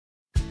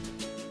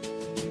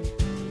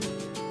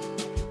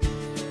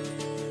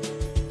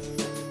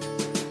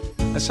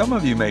As some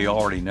of you may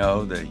already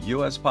know, the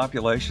U.S.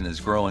 population is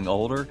growing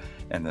older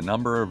and the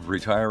number of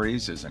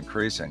retirees is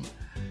increasing.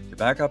 To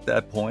back up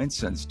that point,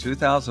 since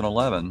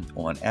 2011,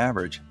 on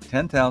average,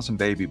 10,000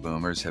 baby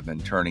boomers have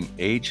been turning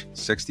age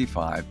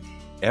 65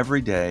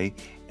 every day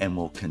and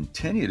will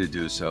continue to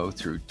do so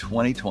through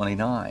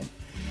 2029.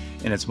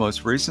 In its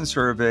most recent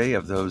survey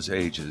of those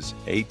ages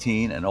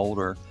 18 and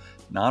older,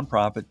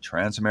 nonprofit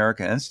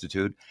Transamerica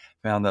Institute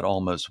found that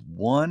almost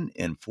 1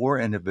 in 4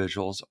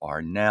 individuals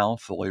are now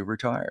fully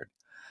retired.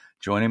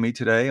 Joining me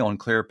today on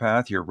Clear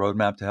Path, Your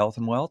Roadmap to Health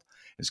and Wealth,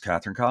 is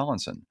Katherine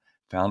Collinson,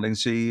 founding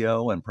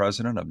CEO and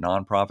president of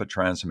nonprofit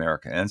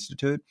Transamerica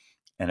Institute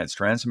and its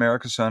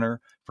Transamerica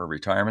Center for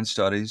Retirement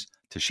Studies,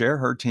 to share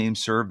her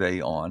team's survey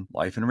on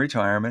life in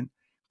retirement,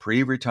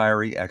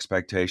 pre-retiree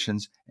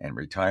expectations, and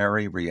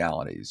retiree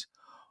realities.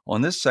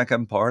 On this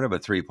second part of a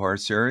 3-part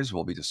series,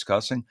 we'll be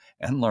discussing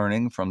and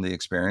learning from the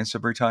experience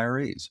of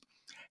retirees.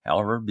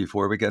 However,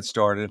 before we get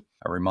started,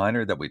 a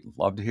reminder that we'd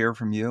love to hear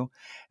from you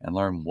and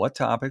learn what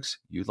topics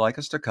you'd like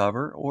us to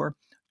cover or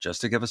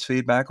just to give us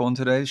feedback on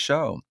today's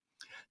show.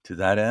 To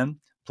that end,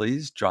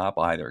 please drop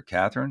either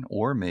Katherine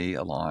or me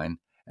a line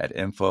at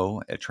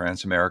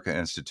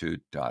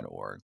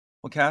info@transamericainstitute.org.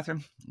 Well,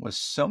 Katherine, with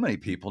so many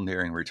people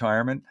nearing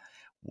retirement,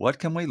 what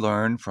can we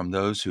learn from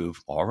those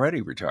who've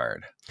already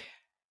retired?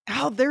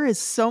 Al, there is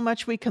so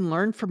much we can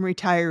learn from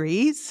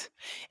retirees,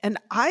 and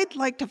I'd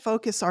like to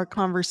focus our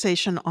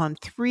conversation on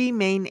 3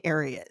 main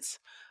areas: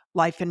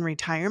 life in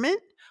retirement,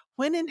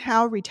 when and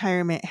how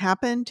retirement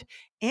happened,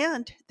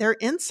 and their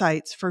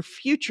insights for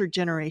future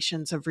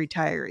generations of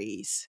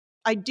retirees.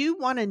 I do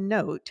want to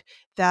note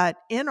that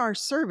in our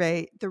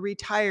survey, the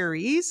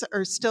retirees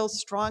are still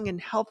strong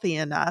and healthy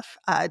enough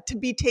to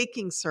be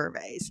taking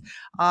surveys.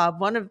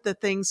 One of the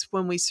things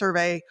when we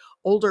survey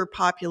older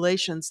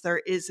populations,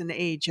 there is an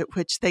age at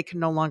which they can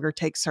no longer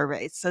take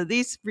surveys. So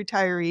these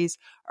retirees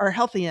are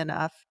healthy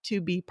enough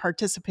to be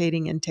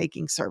participating in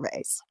taking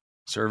surveys.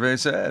 Survey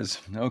says.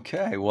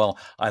 Okay, well,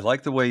 I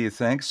like the way you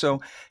think.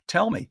 So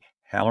tell me,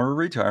 how are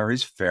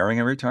retirees faring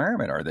in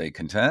retirement? Are they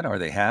content? Are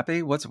they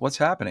happy? What's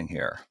happening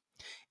here?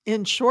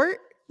 In short,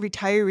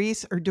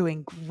 retirees are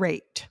doing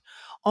great.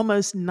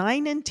 Almost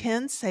 9 in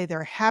 10 say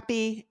they're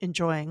happy,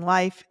 enjoying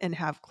life, and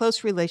have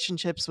close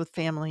relationships with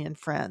family and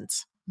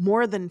friends.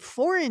 More than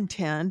 4 in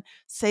 10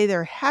 say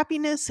their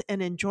happiness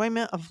and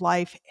enjoyment of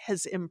life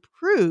has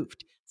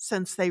improved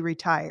since they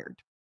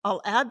retired.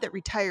 I'll add that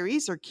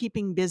retirees are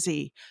keeping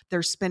busy.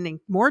 They're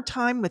spending more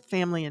time with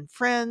family and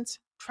friends,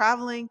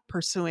 traveling,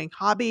 pursuing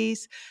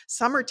hobbies.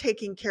 Some are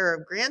taking care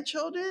of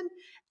grandchildren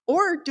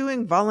or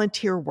doing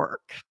volunteer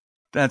work.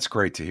 That's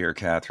great to hear,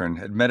 Katherine.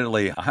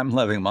 Admittedly, I'm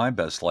living my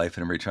best life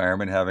in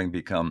retirement, having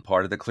become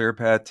part of the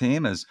ClearPath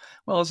team, as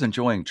well as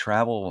enjoying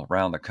travel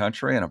around the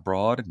country and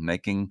abroad,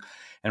 making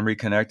and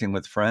reconnecting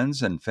with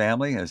friends and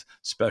family,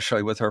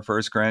 especially with our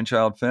first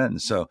grandchild, Finn.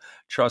 So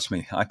trust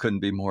me, I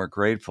couldn't be more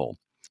grateful.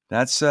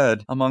 That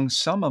said, among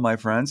some of my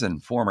friends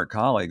and former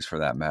colleagues for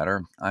that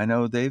matter, I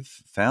know they've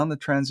found the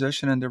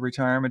transition into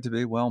retirement to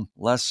be, well,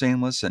 less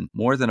seamless and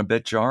more than a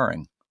bit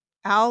jarring.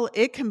 Al,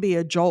 it can be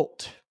a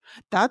jolt.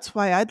 That's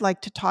why I'd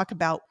like to talk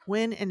about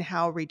when and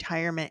how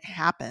retirement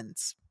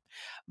happens.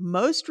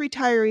 Most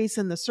retirees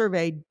in the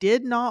survey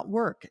did not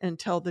work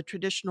until the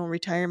traditional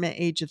retirement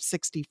age of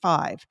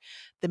 65.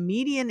 The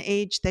median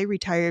age they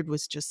retired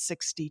was just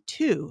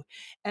 62,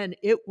 and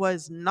it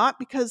was not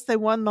because they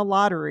won the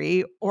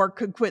lottery or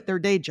could quit their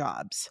day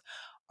jobs.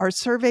 Our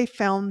survey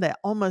found that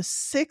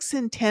almost 6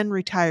 in 10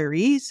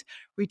 retirees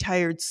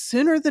retired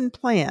sooner than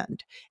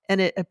planned, and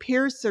it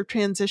appears their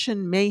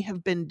transition may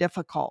have been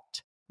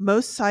difficult.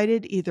 Most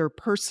cited either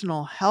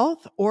personal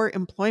health or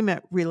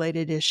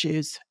employment-related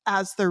issues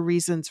as their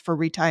reasons for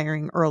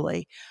retiring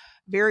early.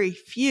 Very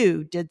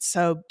few did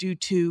so due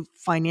to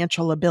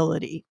financial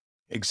ability.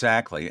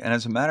 Exactly. And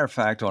as a matter of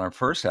fact, on our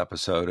first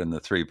episode in the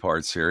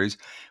 3-part series,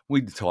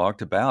 we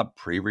talked about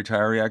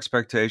pre-retiree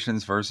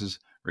expectations versus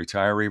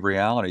retiree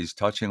realities,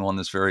 touching on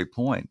this very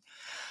point.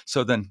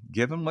 So then,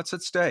 given what's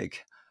at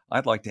stake,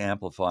 I'd like to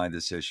amplify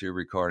this issue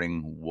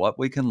regarding what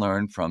we can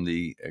learn from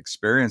the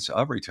experience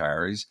of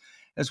retirees,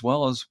 as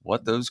well as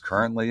what those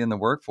currently in the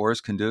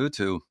workforce can do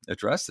to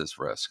address this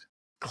risk.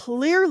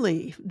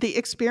 Clearly, the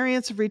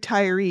experience of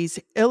retirees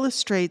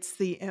illustrates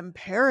the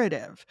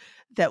imperative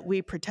that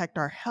we protect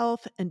our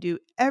health and do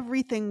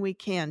everything we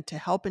can to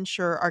help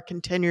ensure our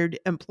continued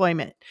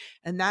employment.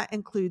 And that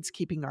includes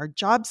keeping our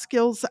job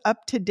skills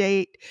up to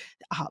date,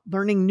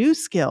 learning new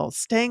skills,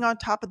 staying on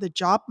top of the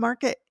job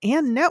market,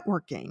 and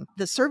networking.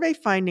 The survey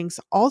findings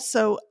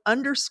also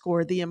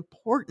underscore the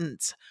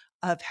importance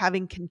of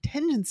having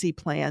contingency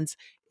plans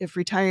if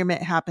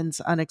retirement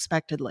happens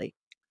unexpectedly.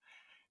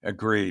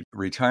 Agreed.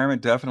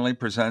 Retirement definitely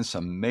presents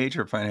some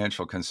major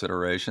financial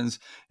considerations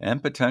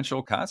and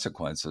potential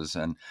consequences.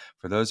 And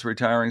for those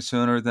retiring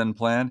sooner than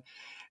planned,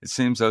 it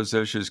seems those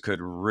issues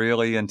could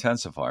really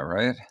intensify,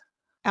 right?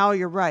 Al,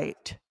 you're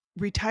right.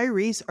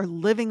 Retirees are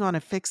living on a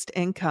fixed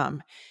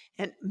income,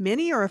 And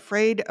many are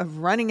afraid of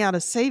running out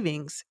of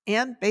savings.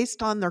 And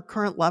based on their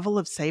current level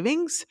of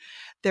savings,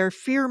 their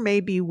fear may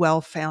be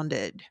well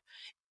founded.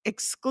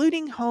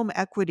 Excluding home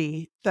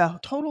equity, the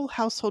total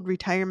household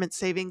retirement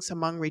savings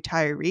among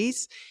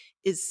retirees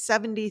is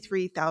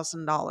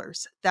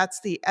 $73,000. That's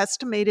the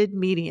estimated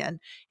median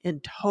in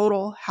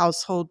total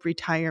household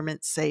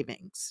retirement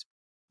savings.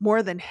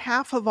 More than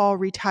half of all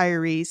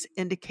retirees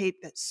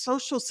indicate that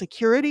Social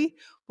Security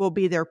will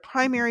be their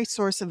primary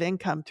source of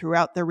income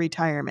throughout their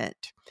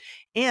retirement.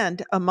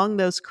 And among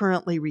those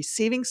currently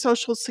receiving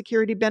Social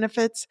Security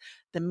benefits,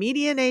 the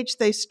median age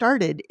they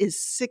started is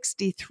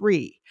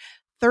 63.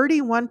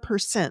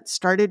 31%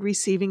 started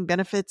receiving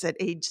benefits at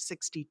age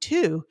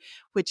 62,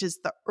 which is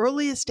the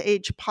earliest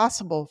age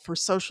possible for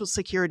Social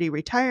Security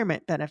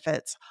retirement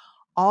benefits,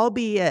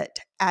 albeit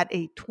at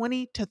a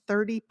 20 to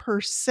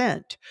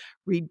 30%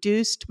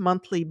 reduced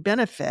monthly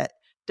benefit,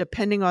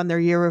 depending on their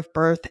year of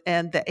birth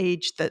and the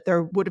age that they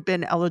would have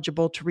been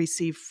eligible to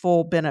receive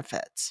full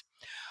benefits.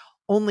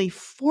 Only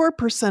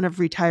 4% of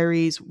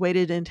retirees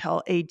waited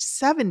until age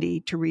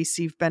 70 to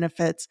receive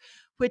benefits,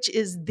 which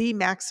is the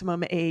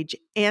maximum age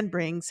and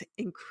brings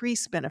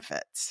increased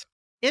benefits.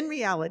 In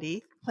reality,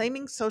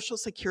 claiming Social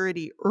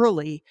Security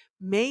early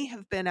may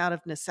have been out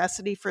of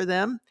necessity for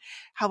them.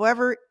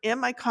 However, in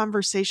my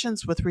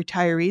conversations with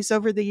retirees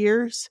over the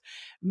years,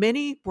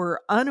 many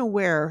were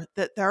unaware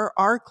that there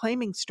are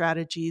claiming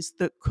strategies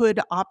that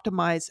could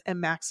optimize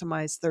and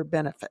maximize their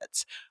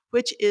benefits,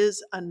 which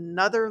is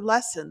another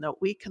lesson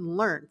that we can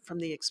learn from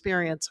the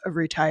experience of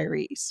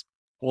retirees.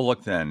 Well,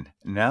 look then,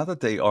 now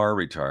that they are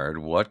retired,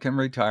 what can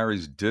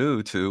retirees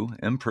do to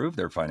improve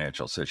their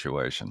financial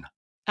situation?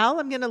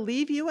 Al, I'm going to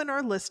leave you and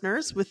our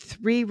listeners with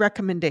 3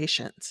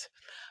 recommendations.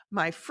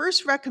 My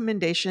first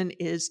recommendation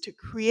is to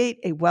create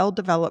a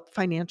well-developed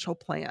financial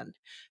plan.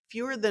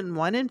 Fewer than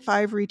 1 in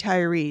 5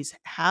 retirees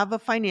have a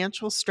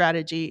financial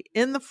strategy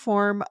in the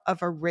form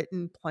of a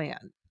written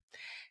plan.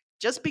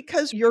 Just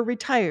because you're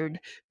retired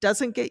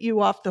doesn't get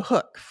you off the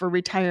hook for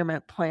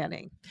retirement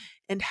planning.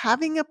 And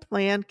having a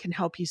plan can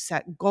help you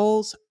set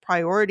goals,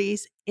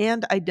 priorities,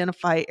 and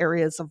identify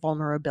areas of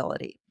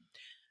vulnerability.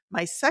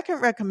 My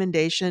second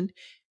recommendation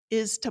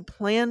is to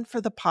plan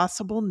for the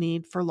possible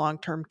need for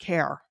long-term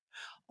care.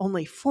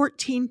 Only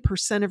 14%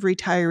 of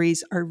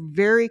retirees are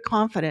very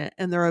confident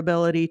in their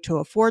ability to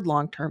afford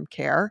long-term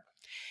care.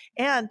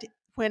 And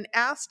when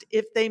asked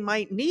if they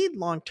might need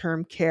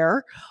long-term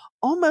care,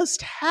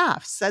 almost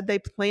half said they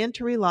plan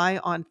to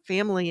rely on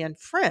family and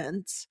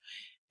friends,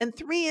 and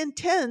 3 in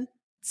 10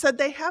 said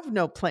they have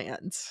no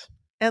plans.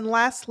 And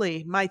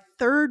lastly, my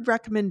third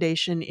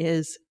recommendation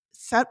is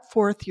set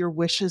forth your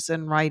wishes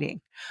in writing.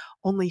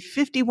 Only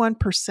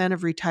 51%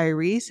 of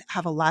retirees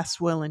have a last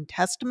will and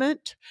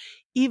testament.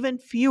 Even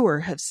fewer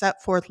have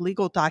set forth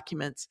legal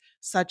documents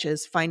such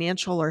as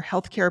financial or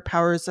healthcare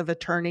powers of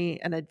attorney,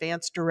 an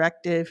advance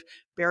directive,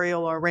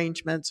 burial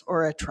arrangements,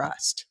 or a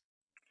trust.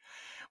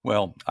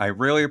 Well, I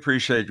really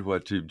appreciate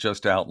what you've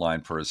just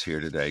outlined for us here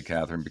today,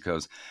 Catherine,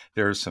 because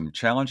there are some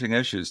challenging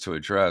issues to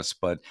address,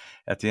 but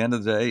at the end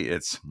of the day,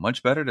 it's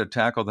much better to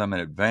tackle them in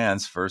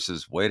advance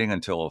versus waiting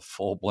until a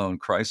full-blown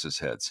crisis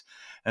hits.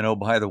 And oh,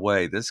 by the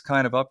way, this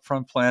kind of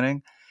upfront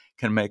planning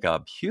can make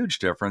a huge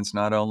difference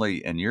not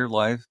only in your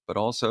life, but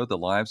also the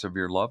lives of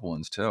your loved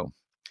ones, too.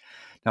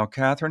 Now,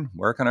 Catherine,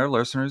 where can our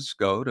listeners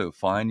go to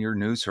find your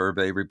new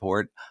survey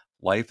report,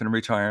 Life in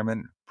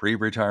Retirement,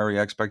 Pre-Retiree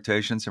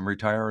Expectations and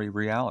Retiree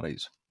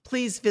Realities?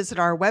 Please visit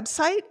our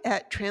website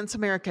at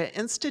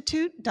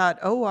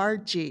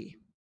transamericainstitute.org.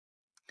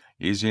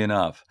 Easy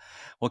enough.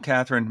 Well,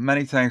 Catherine,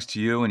 many thanks to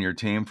you and your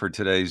team for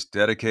today's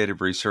dedicated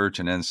research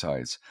and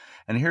insights.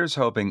 And here's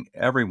hoping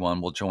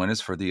everyone will join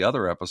us for the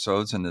other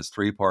episodes in this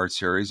 3-part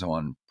series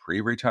on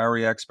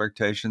pre-retiree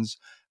expectations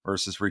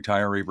versus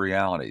retiree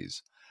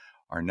realities.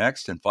 Our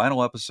next and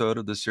final episode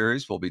of the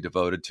series will be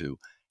devoted to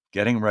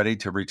getting ready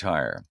to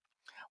retire.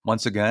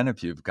 Once again,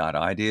 if you've got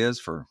ideas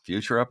for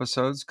future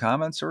episodes,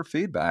 comments, or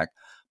feedback,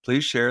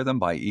 please share them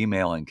by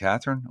emailing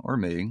Catherine or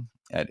me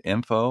at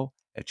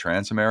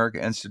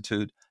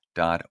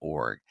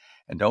info@transamericainstitute.org.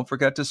 And don't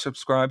forget to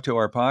subscribe to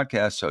our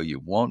podcast so you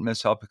won't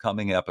miss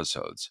upcoming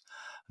episodes.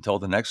 Until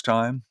the next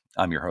time,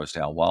 I'm your host,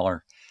 Al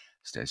Waller.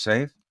 Stay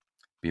safe,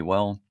 be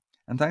well,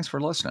 and thanks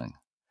for listening.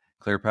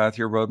 Clear Path,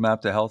 Your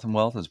Roadmap to Health and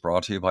Wealth is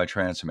brought to you by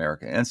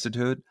Transamerica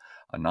Institute,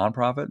 a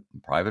nonprofit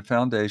and private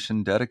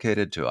foundation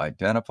dedicated to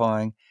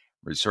identifying,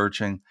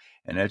 researching,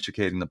 and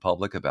educating the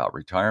public about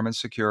retirement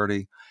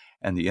security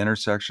and the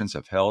intersections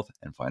of health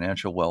and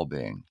financial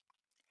well-being.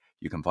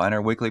 You can find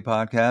our weekly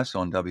podcast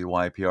on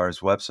WYPR's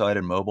website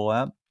and mobile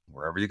app,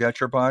 wherever you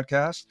get your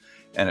podcasts,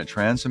 and at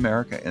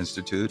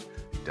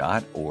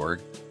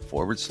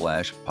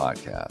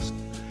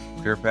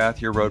transamericainstitute.org/podcast. Clear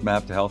Path, Your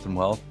Roadmap to Health and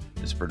Wealth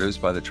is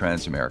produced by the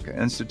Transamerica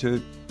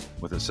Institute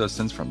with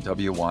assistance from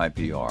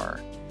WYPR.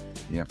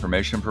 The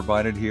information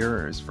provided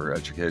here is for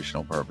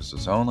educational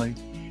purposes only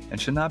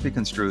and should not be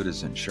construed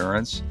as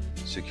insurance,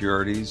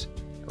 securities,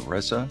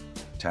 ERISA,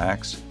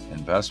 tax,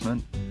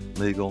 investment,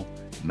 legal,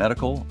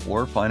 medical,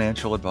 or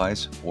financial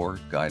advice or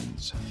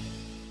guidance.